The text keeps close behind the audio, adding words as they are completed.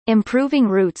improving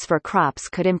roots for crops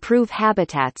could improve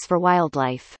habitats for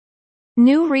wildlife.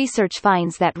 New research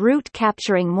finds that root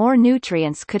capturing more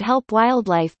nutrients could help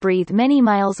wildlife breathe many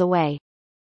miles away.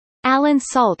 Alan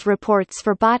Salt reports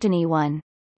for Botany One.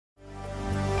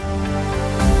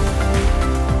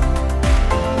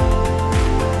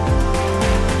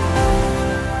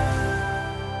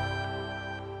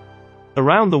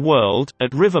 Around the world,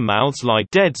 at river mouths lie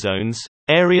dead zones,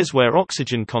 areas where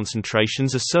oxygen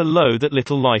concentrations are so low that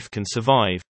little life can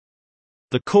survive.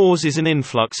 The cause is an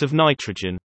influx of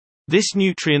nitrogen. This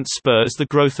nutrient spurs the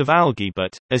growth of algae,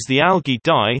 but, as the algae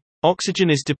die, oxygen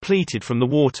is depleted from the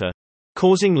water,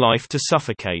 causing life to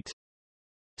suffocate.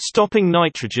 Stopping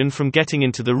nitrogen from getting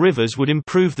into the rivers would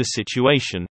improve the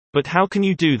situation, but how can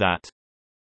you do that?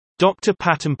 Dr.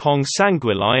 Patimpong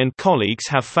Sanguilai and colleagues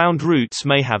have found roots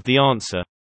may have the answer.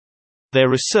 Their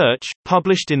research,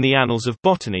 published in the Annals of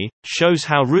Botany, shows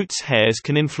how roots' hairs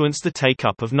can influence the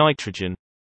take-up of nitrogen.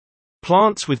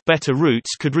 Plants with better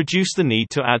roots could reduce the need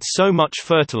to add so much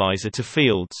fertilizer to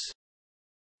fields.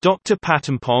 Dr.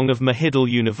 Patimpong of Mahidol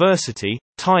University,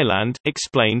 Thailand,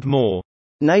 explained more.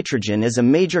 Nitrogen is a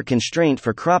major constraint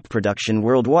for crop production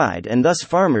worldwide, and thus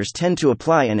farmers tend to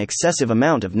apply an excessive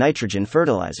amount of nitrogen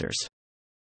fertilizers.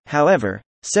 However,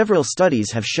 several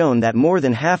studies have shown that more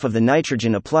than half of the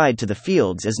nitrogen applied to the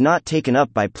fields is not taken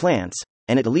up by plants,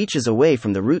 and it leaches away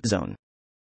from the root zone.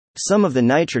 Some of the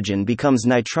nitrogen becomes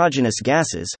nitrogenous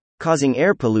gases, causing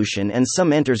air pollution, and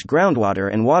some enters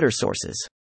groundwater and water sources.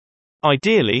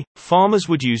 Ideally, farmers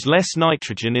would use less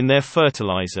nitrogen in their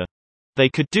fertilizer. They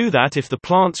could do that if the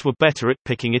plants were better at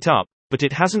picking it up, but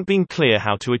it hasn't been clear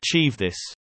how to achieve this.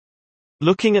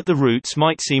 Looking at the roots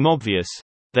might seem obvious.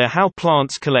 They're how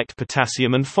plants collect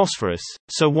potassium and phosphorus,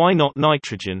 so why not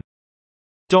nitrogen?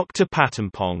 Dr.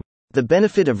 Patimpong. The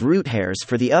benefit of root hairs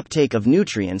for the uptake of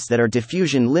nutrients that are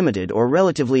diffusion limited or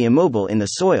relatively immobile in the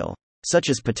soil, such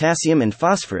as potassium and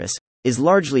phosphorus, is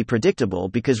largely predictable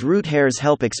because root hairs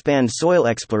help expand soil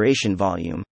exploration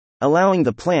volume, allowing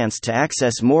the plants to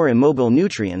access more immobile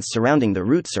nutrients surrounding the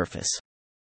root surface.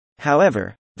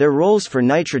 However, their roles for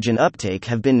nitrogen uptake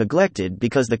have been neglected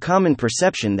because the common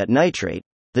perception that nitrate,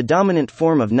 the dominant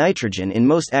form of nitrogen in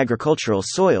most agricultural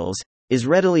soils, is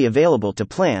readily available to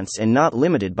plants and not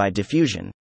limited by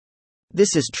diffusion.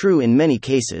 This is true in many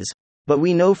cases, but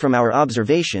we know from our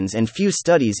observations and few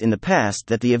studies in the past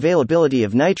that the availability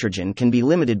of nitrogen can be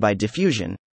limited by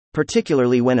diffusion,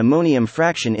 particularly when ammonium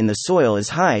fraction in the soil is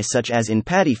high, such as in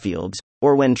paddy fields,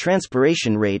 or when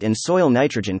transpiration rate and soil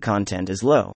nitrogen content is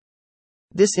low.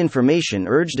 This information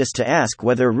urged us to ask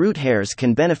whether root hairs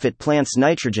can benefit plants'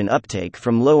 nitrogen uptake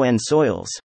from low-end soils.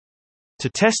 To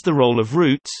test the role of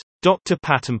roots, Dr.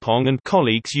 Patimpong and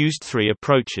colleagues used three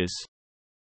approaches.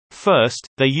 First,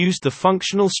 they used the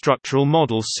functional structural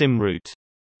model SIMROOT.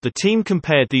 The team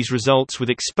compared these results with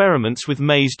experiments with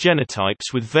maize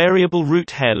genotypes with variable root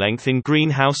hair length in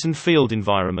greenhouse and field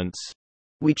environments.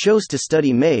 We chose to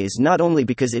study maize not only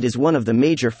because it is one of the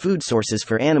major food sources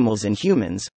for animals and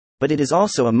humans, but it is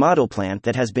also a model plant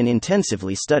that has been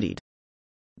intensively studied.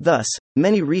 Thus,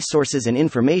 many resources and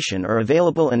information are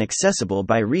available and accessible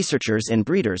by researchers and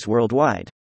breeders worldwide.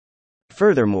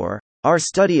 Furthermore, our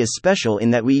study is special in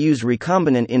that we use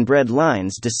recombinant inbred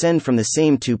lines descend from the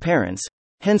same two parents,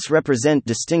 hence represent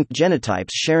distinct genotypes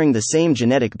sharing the same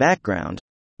genetic background,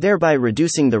 thereby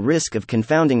reducing the risk of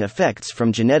confounding effects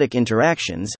from genetic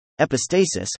interactions,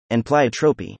 epistasis, and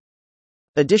pleiotropy.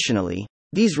 Additionally,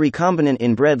 these recombinant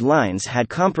inbred lines had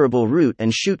comparable root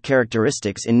and shoot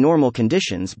characteristics in normal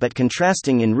conditions but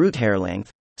contrasting in root hair length,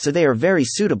 so they are very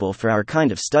suitable for our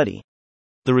kind of study.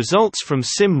 The results from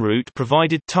SIMROOT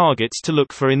provided targets to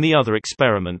look for in the other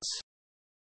experiments.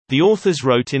 The authors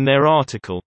wrote in their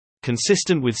article,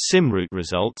 consistent with SIMROOT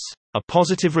results, a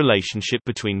positive relationship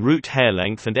between root hair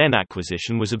length and N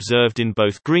acquisition was observed in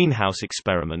both greenhouse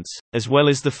experiments, as well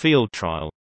as the field trial.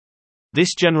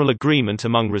 This general agreement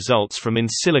among results from in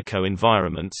silico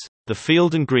environments, the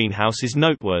field and greenhouse, is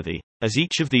noteworthy, as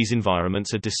each of these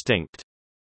environments are distinct.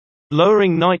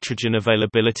 Lowering nitrogen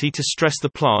availability to stress the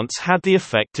plants had the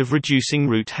effect of reducing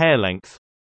root hair length.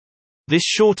 This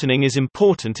shortening is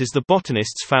important as the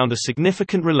botanists found a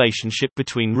significant relationship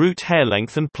between root hair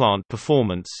length and plant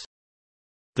performance.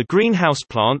 The greenhouse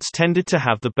plants tended to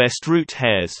have the best root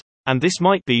hairs, and this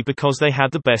might be because they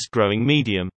had the best growing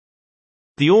medium.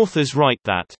 The authors write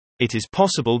that, it is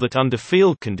possible that under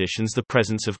field conditions the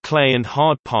presence of clay and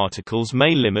hard particles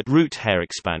may limit root hair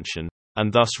expansion,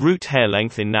 and thus root hair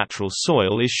length in natural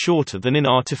soil is shorter than in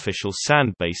artificial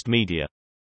sand-based media.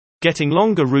 Getting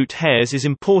longer root hairs is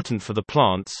important for the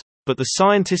plants, but the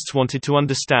scientists wanted to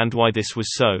understand why this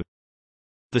was so.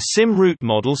 The SIM-root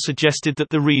model suggested that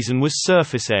the reason was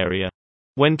surface area.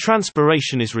 When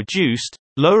transpiration is reduced,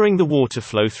 lowering the water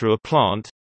flow through a plant,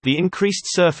 the increased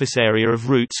surface area of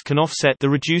roots can offset the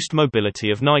reduced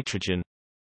mobility of nitrogen.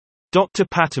 Dr.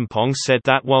 Pattenpong said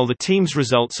that while the team's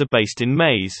results are based in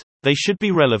maize, they should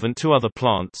be relevant to other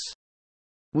plants.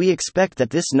 We expect that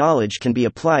this knowledge can be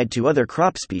applied to other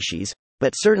crop species,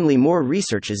 but certainly more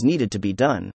research is needed to be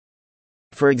done.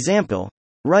 For example,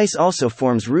 rice also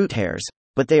forms root hairs,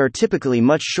 but they are typically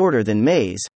much shorter than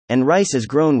maize, and rice is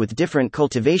grown with different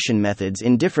cultivation methods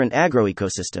in different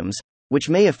agroecosystems, which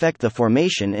may affect the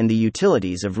formation and the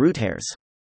utilities of root hairs.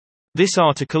 This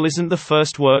article isn't the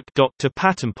first work Dr.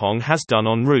 Pattenpong has done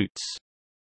on roots.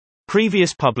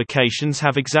 Previous publications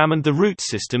have examined the root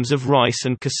systems of rice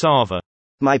and cassava.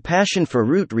 My passion for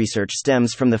root research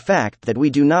stems from the fact that we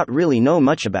do not really know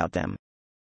much about them.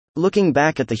 Looking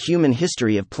back at the human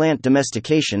history of plant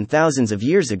domestication thousands of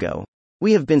years ago,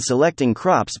 we have been selecting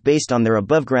crops based on their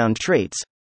above-ground traits,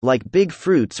 like big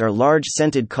fruits or large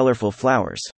scented colorful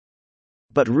flowers.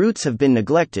 But roots have been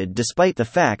neglected despite the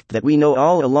fact that we know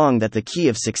all along that the key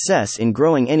of success in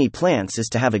growing any plants is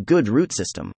to have a good root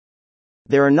system.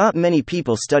 There are not many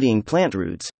people studying plant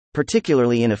roots,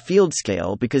 particularly in a field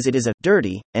scale, because it is a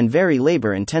dirty and very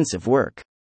labor-intensive work.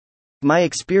 My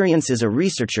experience as a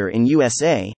researcher in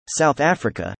USA, South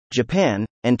Africa, Japan,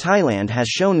 and Thailand has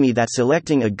shown me that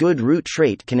selecting a good root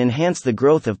trait can enhance the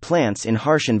growth of plants in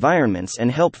harsh environments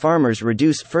and help farmers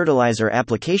reduce fertilizer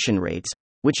application rates,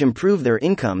 which improve their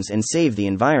incomes and save the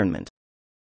environment.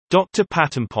 Dr.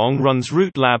 Pattenpong runs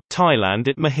Root Lab Thailand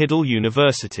at Mahidol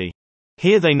University.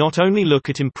 Here they not only look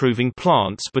at improving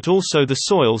plants but also the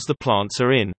soils the plants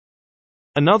are in.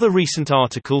 Another recent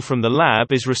article from the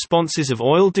lab is responses of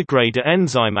oil degrader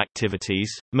enzyme activities,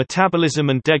 metabolism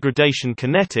and degradation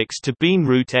kinetics to bean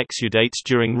root exudates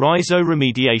during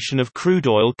rhizo-remediation of crude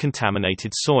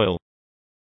oil-contaminated soil.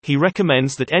 He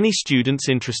recommends that any students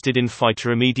interested in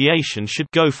phytoremediation should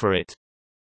go for it.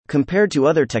 Compared to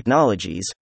other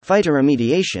technologies,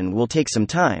 phytoremediation will take some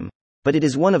time, but it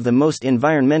is one of the most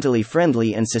environmentally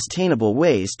friendly and sustainable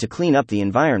ways to clean up the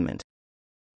environment.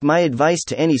 My advice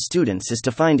to any students is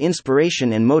to find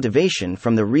inspiration and motivation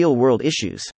from the real-world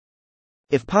issues.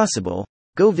 If possible,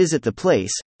 go visit the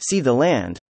place, see the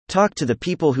land, talk to the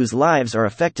people whose lives are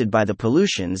affected by the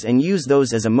pollutions, and use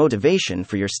those as a motivation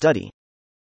for your study.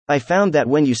 I found that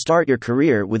when you start your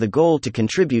career with a goal to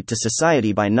contribute to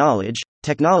society by knowledge,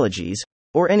 technologies,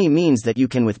 or any means that you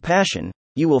can with passion,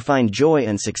 you will find joy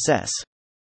and success.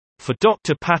 For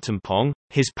Dr. Pattenpong,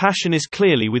 his passion is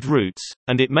clearly with roots,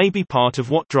 and it may be part of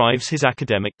what drives his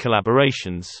academic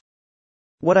collaborations.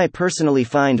 What I personally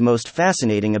find most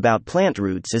fascinating about plant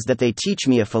roots is that they teach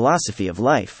me a philosophy of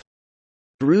life.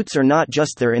 Roots are not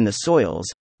just there in the soils,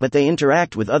 but they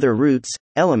interact with other roots,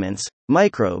 elements,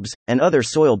 microbes, and other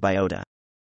soil biota.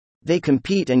 They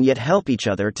compete and yet help each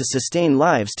other to sustain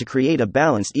lives to create a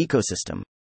balanced ecosystem.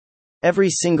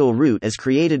 Every single root is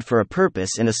created for a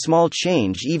purpose, and a small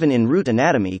change even in root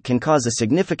anatomy can cause a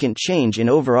significant change in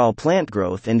overall plant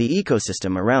growth and the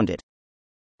ecosystem around it.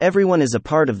 Everyone is a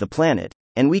part of the planet,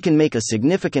 and we can make a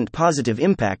significant positive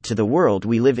impact to the world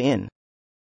we live in.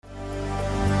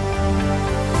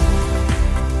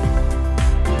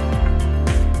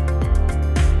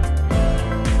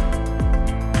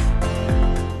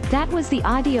 That was the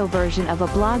audio version of a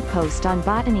blog post on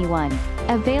Botany One,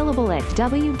 available at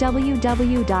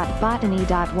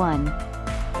www.botany.one.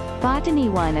 Botany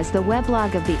One is the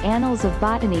weblog of the Annals of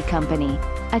Botany Company,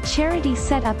 a charity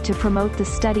set up to promote the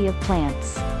study of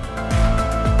plants.